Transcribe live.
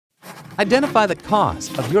Identify the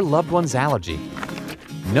cause of your loved one's allergy.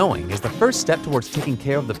 Knowing is the first step towards taking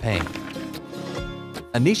care of the pain.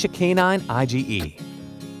 ANITIA Canine IgE.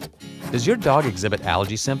 Does your dog exhibit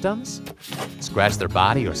allergy symptoms? Scratch their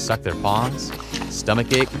body or suck their paws?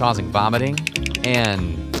 Stomachache causing vomiting?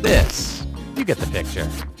 And this. You get the picture.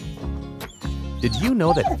 Did you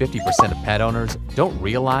know that 50% of pet owners don't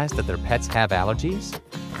realize that their pets have allergies?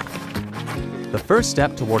 The first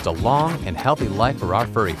step towards a long and healthy life for our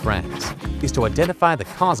furry friends is to identify the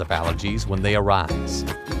cause of allergies when they arise.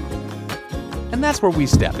 And that's where we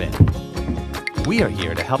step in. We are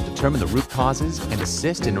here to help determine the root causes and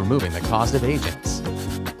assist in removing the causative agents,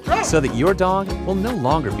 so that your dog will no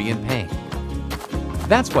longer be in pain.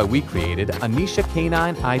 That's why we created ANITIA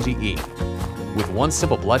Canine IgE. With one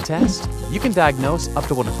simple blood test, you can diagnose up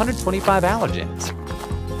to 125 allergens,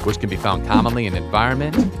 which can be found commonly in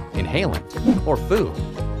environment, inhalant, or food.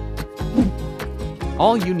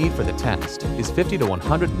 All you need for the test is 50 to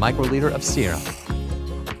 100 microliter of serum.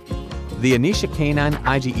 The ANITIA Canine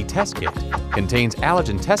IgE test kit contains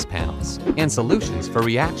allergen test panels and solutions for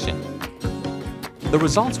reaction. The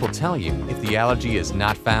results will tell you if the allergy is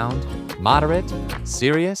not found, moderate,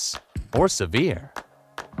 serious, or severe.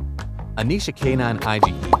 ANITIA Canine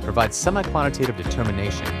IgE provides semi-quantitative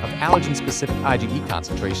determination of allergen-specific IgE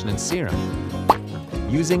concentration in serum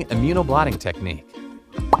using immunoblotting technique.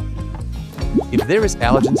 If there is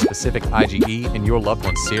allergen-specific IgE in your loved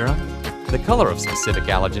one's serum, the color of specific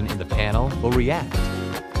allergen in the panel will react.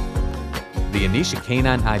 The ANITIA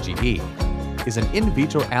Canine IgE is an in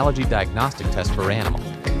vitro allergy diagnostic test for animal,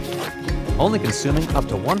 only consuming up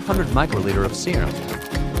to 100 microliter of serum,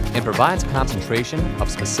 and provides concentration of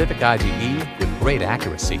specific IgE with great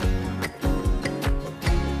accuracy.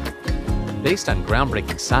 Based on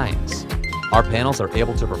groundbreaking science, our panels are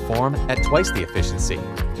able to perform at twice the efficiency.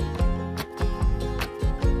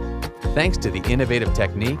 Thanks to the innovative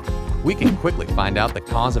technique, we can quickly find out the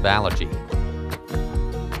cause of allergy.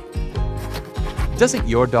 Doesn't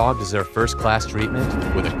your dog deserve first-class treatment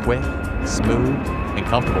with a quick, smooth, and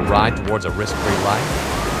comfortable ride towards a risk-free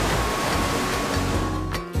life?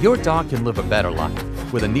 Your dog can live a better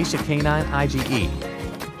life with ANITIA Canine IgE.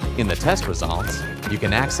 In the test results, you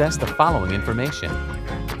can access the following information.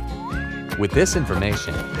 With this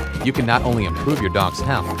information, you can not only improve your dog's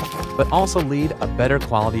health, but also lead a better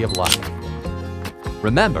quality of life.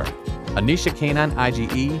 Remember, ANITIA Canine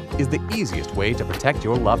IgE is the easiest way to protect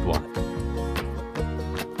your loved one.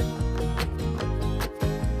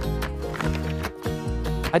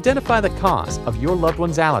 Identify the cause of your loved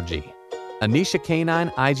one's allergy. ANITIA Canine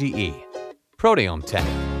IgE.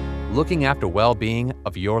 ProteomeTech, looking after well-being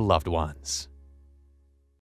of your loved ones.